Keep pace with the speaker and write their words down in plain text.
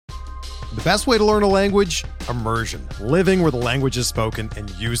The best way to learn a language? Immersion. Living where the language is spoken and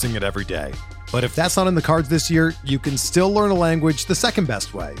using it every day. But if that's not in the cards this year, you can still learn a language the second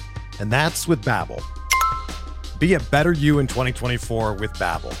best way, and that's with Babbel. Be a better you in 2024 with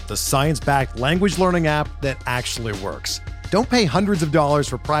Babbel, the science-backed language learning app that actually works. Don't pay hundreds of dollars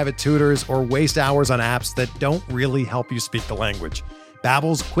for private tutors or waste hours on apps that don't really help you speak the language.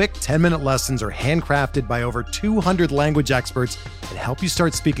 Babbel's quick 10-minute lessons are handcrafted by over 200 language experts and help you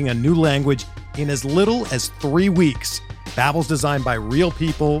start speaking a new language in as little as 3 weeks. Babbel's designed by real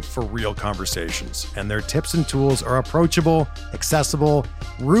people for real conversations, and their tips and tools are approachable, accessible,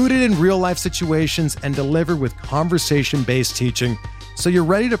 rooted in real-life situations, and delivered with conversation-based teaching, so you're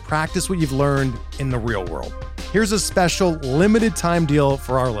ready to practice what you've learned in the real world. Here's a special limited-time deal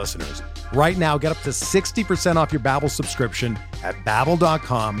for our listeners. Right now, get up to 60% off your Babbel subscription at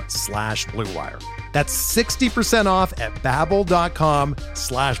babbel.com/Blue Wire. That's 60% off at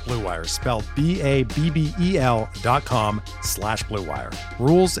babbel.com/Blue Wire, spelled BABBEL.com/Blue Wire.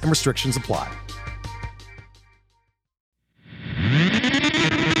 Rules and restrictions apply.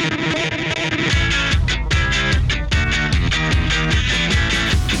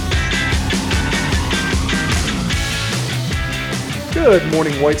 Good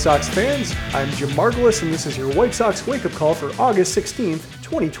morning, White Sox fans. I'm Jim Margulis, and this is your White Sox wake-up call for August 16th,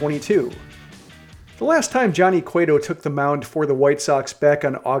 2022. The last time Johnny Cueto took the mound for the White Sox back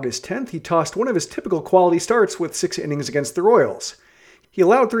on August 10th, he tossed one of his typical quality starts with 6 innings against the Royals. He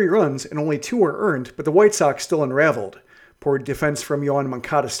allowed 3 runs, and only 2 were earned, but the White Sox still unraveled. Poor defense from Yoan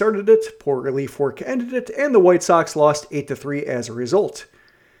Moncada started it, poor relief work ended it, and the White Sox lost 8-3 as a result.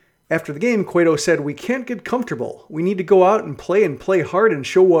 After the game, Cueto said, "We can't get comfortable. We need to go out and play hard and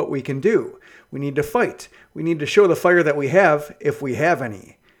show what we can do. We need to fight. We need to show the fire that we have, if we have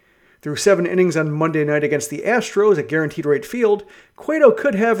any." Through 7 innings on Monday night against the Astros at Guaranteed Rate Field, Cueto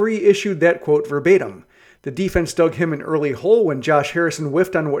could have reissued that quote verbatim. The defense dug him an early hole when Josh Harrison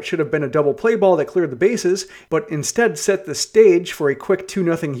whiffed on what should have been a double play ball that cleared the bases, but instead set the stage for a quick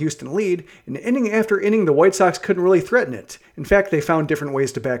 2-0 Houston lead, and inning after inning the White Sox couldn't really threaten it. In fact, they found different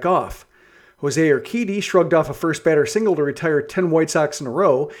ways to back off. Jose Urquidy shrugged off a first batter single to retire 10 White Sox in a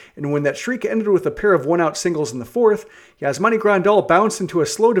row, and when that streak ended with a pair of one-out singles in the 4th, Yasmani Grandal bounced into a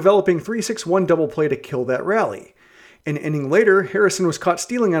slow-developing 3-6-1 double play to kill that rally. An inning later, Harrison was caught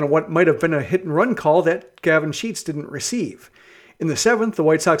stealing on what might have been a hit-and-run call that Gavin Sheets didn't receive. In the 7th, the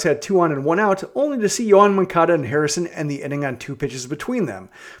White Sox had 2 on and 1 out, only to see Yoan Moncada and Harrison end the inning on 2 pitches between them,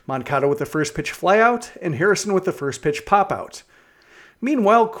 Moncada with the first pitch flyout and Harrison with the first pitch pop-out.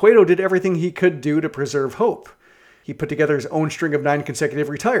 Meanwhile, Cueto did everything he could do to preserve hope. He put together his own string of 9 consecutive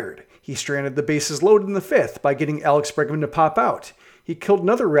retired. He stranded the bases loaded in the 5th by getting Alex Bregman to pop out. He killed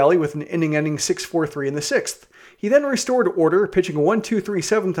another rally with an inning-ending 6-4-3 in the 6th. He then restored order, pitching a 1-2-3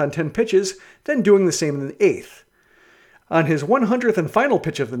 7th on 10 pitches, then doing the same in the 8th. On his 100th and final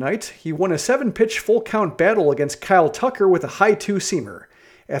pitch of the night, he won a 7-pitch full-count battle against Kyle Tucker with a high 2-seamer.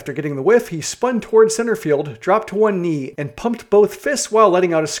 After getting the whiff, he spun toward center field, dropped to one knee, and pumped both fists while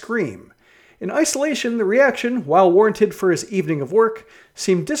letting out a scream. In isolation, the reaction, while warranted for his evening of work,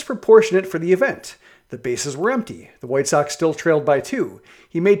 seemed disproportionate for the event. The bases were empty. The White Sox still trailed by 2.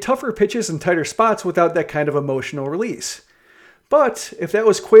 He made tougher pitches in tighter spots without that kind of emotional release. But if that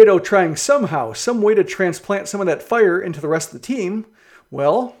was Cueto trying somehow, some way to transplant some of that fire into the rest of the team,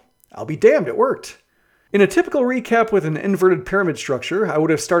 well, I'll be damned, it worked. In a typical recap with an inverted pyramid structure, I would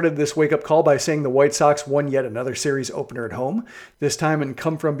have started this wake-up call by saying the White Sox won yet another series opener at home, this time in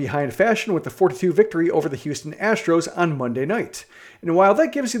come-from-behind fashion with the 4-2 victory over the Houston Astros on Monday night. And while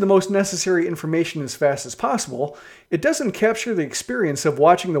that gives you the most necessary information as fast as possible, it doesn't capture the experience of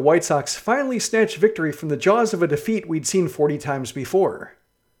watching the White Sox finally snatch victory from the jaws of a defeat we'd seen 40 times before.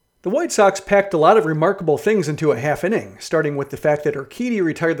 The White Sox packed a lot of remarkable things into a half inning, starting with the fact that Urquidy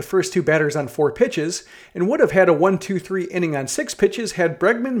retired the first 2 batters on 4 pitches, and would have had a 1-2-3 inning on 6 pitches had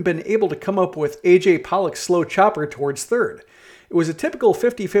Bregman been able to come up with A.J. Pollock's slow chopper towards third. It was a typical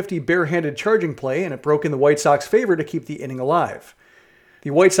 50-50 barehanded charging play, and it broke in the White Sox favor to keep the inning alive.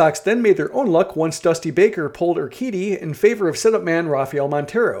 The White Sox then made their own luck once Dusty Baker pulled Urquidy in favor of setup man Rafael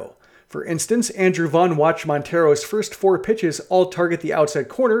Montero. For instance, Andrew Vaughn watched Montero's first 4 pitches all target the outside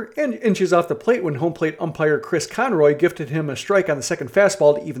corner and inches off the plate when home plate umpire Chris Conroy gifted him a strike on the second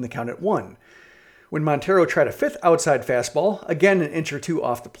fastball to even the count at 1. When Montero tried a 5th outside fastball, again an inch or 2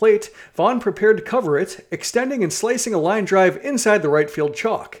 off the plate, Vaughn prepared to cover it, extending and slicing a line drive inside the right field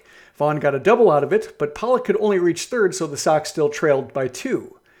chalk. Vaughn got a double out of it, but Pollock could only reach third, so the Sox still trailed by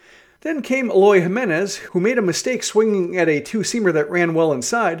 2. Then came Eloy Jimenez, who made a mistake swinging at a 2-seamer that ran well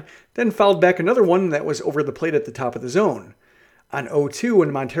inside, then fouled back another one that was over the plate at the top of the zone. On 0-2,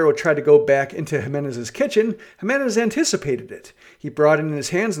 when Montero tried to go back into Jimenez's kitchen, Jimenez anticipated it. He brought in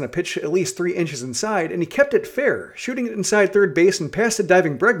his hands on a pitch at least 3 inches inside, and he kept it fair, shooting it inside third base and past the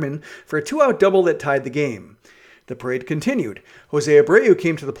diving Bregman for a 2-out double that tied the game. The parade continued. Jose Abreu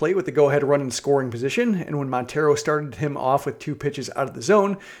came to the plate with the go-ahead run in scoring position, and when Montero started him off with 2 pitches out of the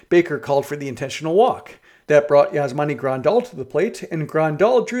zone, Baker called for the intentional walk. That brought Yasmani Grandal to the plate, and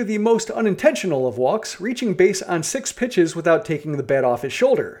Grandal drew the most unintentional of walks, reaching base on 6 pitches without taking the bat off his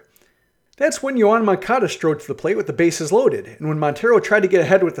shoulder. That's when Yoan Moncada strode to the plate with the bases loaded, and when Montero tried to get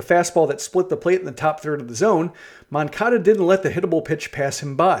ahead with the fastball that split the plate in the top third of the zone, Moncada didn't let the hittable pitch pass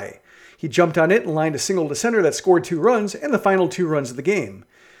him by. He jumped on it and lined a single to center that scored 2 runs and the final 2 runs of the game.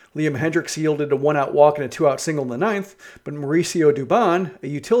 Liam Hendriks yielded a 1-out walk and a 2-out single in the 9th, but Mauricio Dubon, a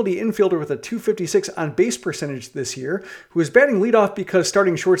utility infielder with a .256 on-base percentage this year, who was batting leadoff because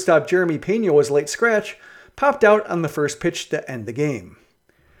starting shortstop Jeremy Pena was a late scratch, popped out on the first pitch to end the game.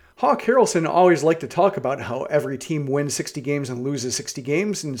 Hawk Harrelson always liked to talk about how every team wins 60 games and loses 60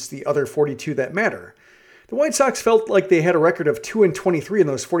 games, and it's the other 42 that matter. The White Sox felt like they had a record of 2-23 in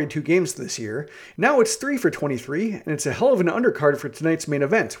those 42 games this year. Now it's 3-23, and it's a hell of an undercard for tonight's main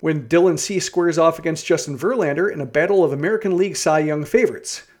event, when Dylan Cease squares off against Justin Verlander in a battle of American League Cy Young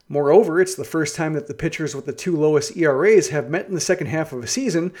favorites. Moreover, it's the first time that the pitchers with the 2 lowest ERAs have met in the second half of a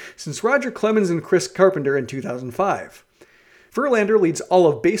season since Roger Clemens and Chris Carpenter in 2005. Verlander leads all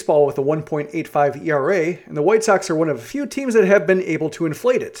of baseball with a 1.85 ERA, and the White Sox are one of a few teams that have been able to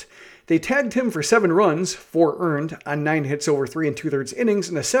inflate it. They tagged him for 7 runs, 4 earned, on 9 hits over 3 2/3 innings,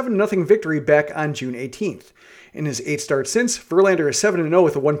 and a 7-0 victory back on June 18th. In his 8 starts since, Verlander is 7-0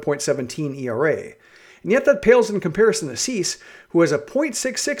 with a 1.17 ERA. And yet that pales in comparison to Cease, who has a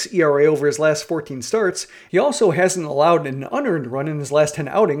 .66 ERA over his last 14 starts. He also hasn't allowed an unearned run in his last 10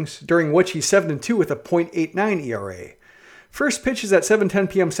 outings, during which he's 7-2 with a .89 ERA. First pitch is at 7:10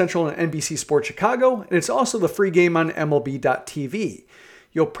 p.m. Central on NBC Sports Chicago, and it's also the free game on MLB.tv.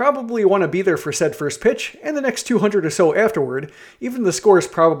 You'll probably want to be there for said first pitch, and the next 200 or so afterward. Even the score is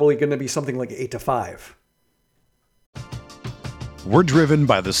probably going to be something like 8-5. We're driven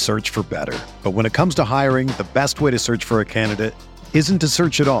by the search for better. But when it comes to hiring, the best way to search for a candidate isn't to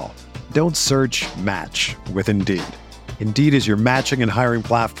search at all. Don't search, match with Indeed. Indeed is your matching and hiring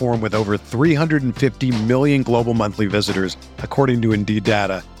platform with over 350 million global monthly visitors, according to Indeed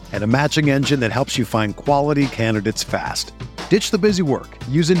data, and a matching engine that helps you find quality candidates fast. Ditch the busy work.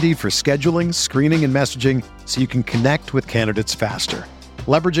 Use Indeed for scheduling, screening, and messaging so you can connect with candidates faster.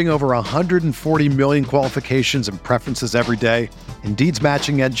 Leveraging over 140 million qualifications and preferences every day, Indeed's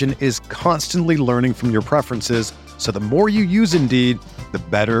matching engine is constantly learning from your preferences, so the more you use Indeed, the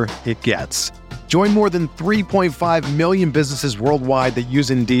better it gets. Join more than 3.5 million businesses worldwide that use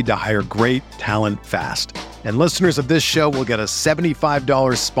Indeed to hire great talent fast. And listeners of this show will get a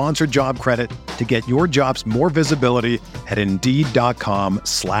 $75 sponsored job credit to get your jobs more visibility at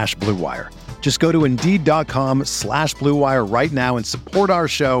Indeed.com/Blue Wire. Just go to Indeed.com/Blue Wire right now and support our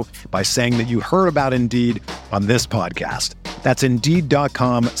show by saying that you heard about Indeed on this podcast. That's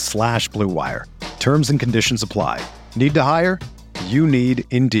Indeed.com/Blue Wire. Terms and conditions apply. Need to hire? You need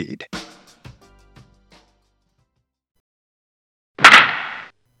Indeed.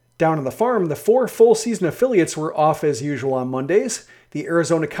 Down on the farm, the 4 full-season affiliates were off as usual on Mondays. The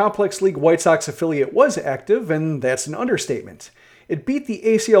Arizona Complex League White Sox affiliate was active, and that's an understatement. It beat the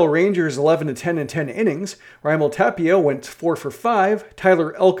ACL Rangers 11-10 in 10 innings. Raimel Tapia went 4 for 5.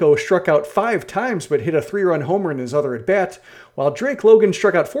 Tyler Elko struck out 5 times but hit a 3-run homer in his other at-bat, while Drake Logan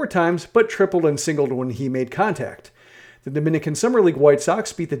struck out 4 times but tripled and singled when he made contact. The Dominican Summer League White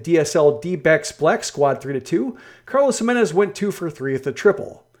Sox beat the DSL D-backs Black Squad 3-2. Carlos Jimenez went 2 for 3 with a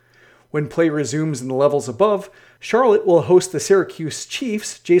triple. When play resumes in the levels above, Charlotte will host the Syracuse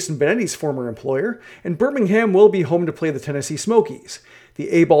Chiefs, Jason Benetti's former employer, and Birmingham will be home to play the Tennessee Smokies. The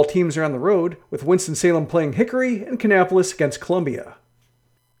A-ball teams are on the road, with Winston-Salem playing Hickory and Kannapolis against Columbia.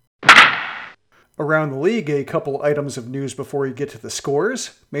 Around the league, a couple items of news before we get to the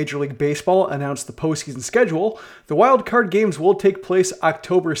scores. Major League Baseball announced the postseason schedule. The wild card games will take place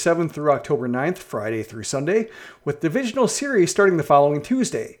October 7th through October 9th, Friday through Sunday, with divisional series starting the following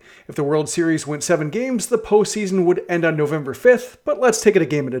Tuesday. If the World Series went 7 games, the postseason would end on November 5th, but let's take it a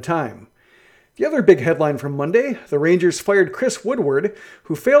game at a time. The other big headline from Monday, the Rangers fired Chris Woodward,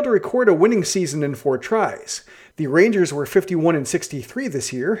 who failed to record a winning season in 4 tries. The Rangers were 51-63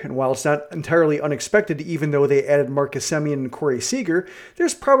 this year, and while it's not entirely unexpected even though they added Marcus Semien and Corey Seager,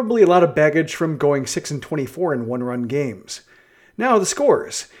 there's probably a lot of baggage from going 6-24 in one-run games. Now the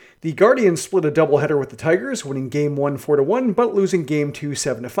scores. The Guardians split a doubleheader with the Tigers, winning Game 1 4-1, but losing Game 2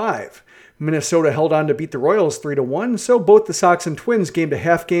 7-5. Minnesota held on to beat the Royals 3-1, so both the Sox and Twins gained a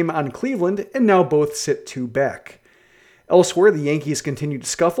half game on Cleveland, and now both sit 2 back. Elsewhere, the Yankees continued to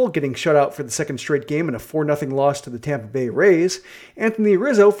scuffle, getting shut out for the second straight game in a 4-0 loss to the Tampa Bay Rays. Anthony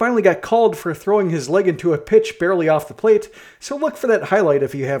Rizzo finally got called for throwing his leg into a pitch barely off the plate, so look for that highlight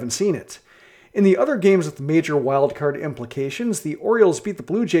if you haven't seen it. In the other games with major wildcard implications, the Orioles beat the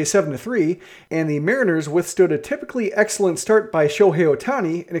Blue Jays 7-3, and the Mariners withstood a typically excellent start by Shohei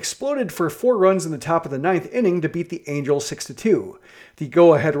Ohtani and exploded for 4 runs in the top of the 9th inning to beat the Angels 6-2. The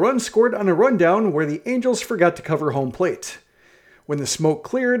go-ahead run scored on a rundown where the Angels forgot to cover home plate. When the smoke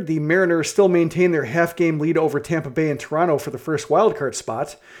cleared, the Mariners still maintained their half-game lead over Tampa Bay and Toronto for the first wildcard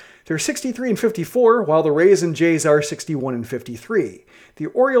spot. They're 63-54, while the Rays and Jays are 61-53. The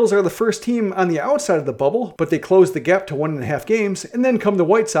Orioles are the first team on the outside of the bubble, but they closed the gap to 1.5 games, and then come the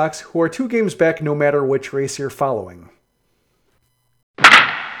White Sox, who are 2 games back no matter which race you're following.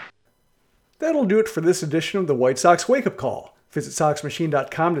 That'll do it for this edition of the White Sox Wake Up Call. Visit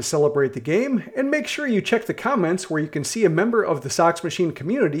SoxMachine.com to celebrate the game, and make sure you check the comments where you can see a member of the Sox Machine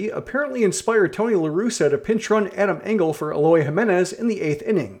community apparently inspired Tony La Russa to pinch run Adam Engel for Eloy Jimenez in the 8th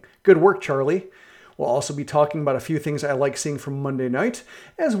inning. Good work, Charlie. We'll also be talking about a few things I like seeing from Monday night,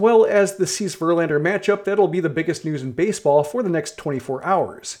 as well as the Cease Verlander matchup that'll be the biggest news in baseball for the next 24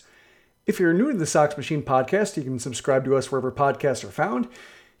 hours. If you're new to the Sox Machine podcast, you can subscribe to us wherever podcasts are found.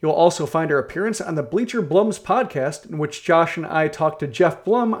 You'll also find our appearance on the Bleacher Blums podcast, in which Josh and I talk to Jeff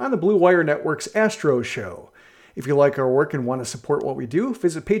Blum on the Blue Wire Network's Astros show. If you like our work and want to support what we do,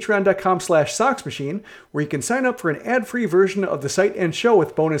 visit patreon.com/SoxMachine, where you can sign up for an ad-free version of the site and show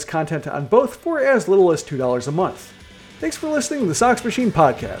with bonus content on both for as little as $2 a month. Thanks for listening to the Sox Machine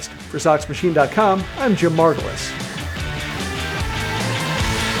podcast. For SoxMachine.com, I'm Jim Margulis.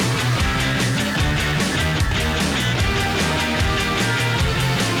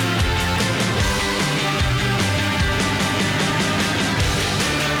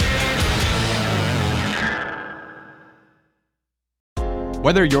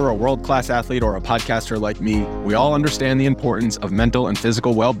 Whether you're a world-class athlete or a podcaster like me, we all understand the importance of mental and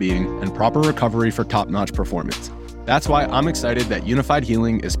physical well-being and proper recovery for top-notch performance. That's why I'm excited that Unified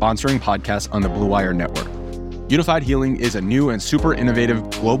Healing is sponsoring podcasts on the Blue Wire Network. Unified Healing is a new and super innovative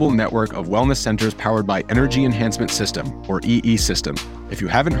global network of wellness centers powered by Energy Enhancement System, or EE System. If you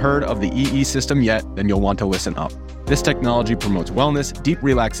haven't heard of the EE System yet, then you'll want to listen up. This technology promotes wellness, deep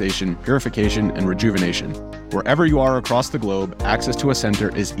relaxation, purification, and rejuvenation. Wherever you are across the globe, access to a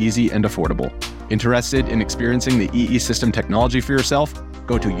center is easy and affordable. Interested in experiencing the EE System technology for yourself?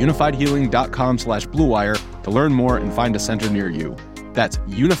 Go to unifiedhealing.com/bluewire to learn more and find a center near you. That's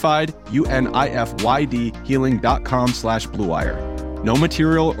unified, UNIFYD, healing.com/bluewire. No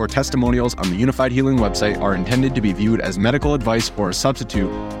material or testimonials on the Unified Healing website are intended to be viewed as medical advice or a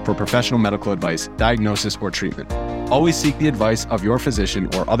substitute for professional medical advice, diagnosis, or treatment. Always seek the advice of your physician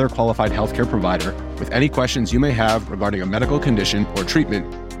or other qualified healthcare provider with any questions you may have regarding a medical condition or treatment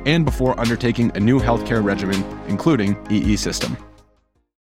and before undertaking a new healthcare regimen, including EE System.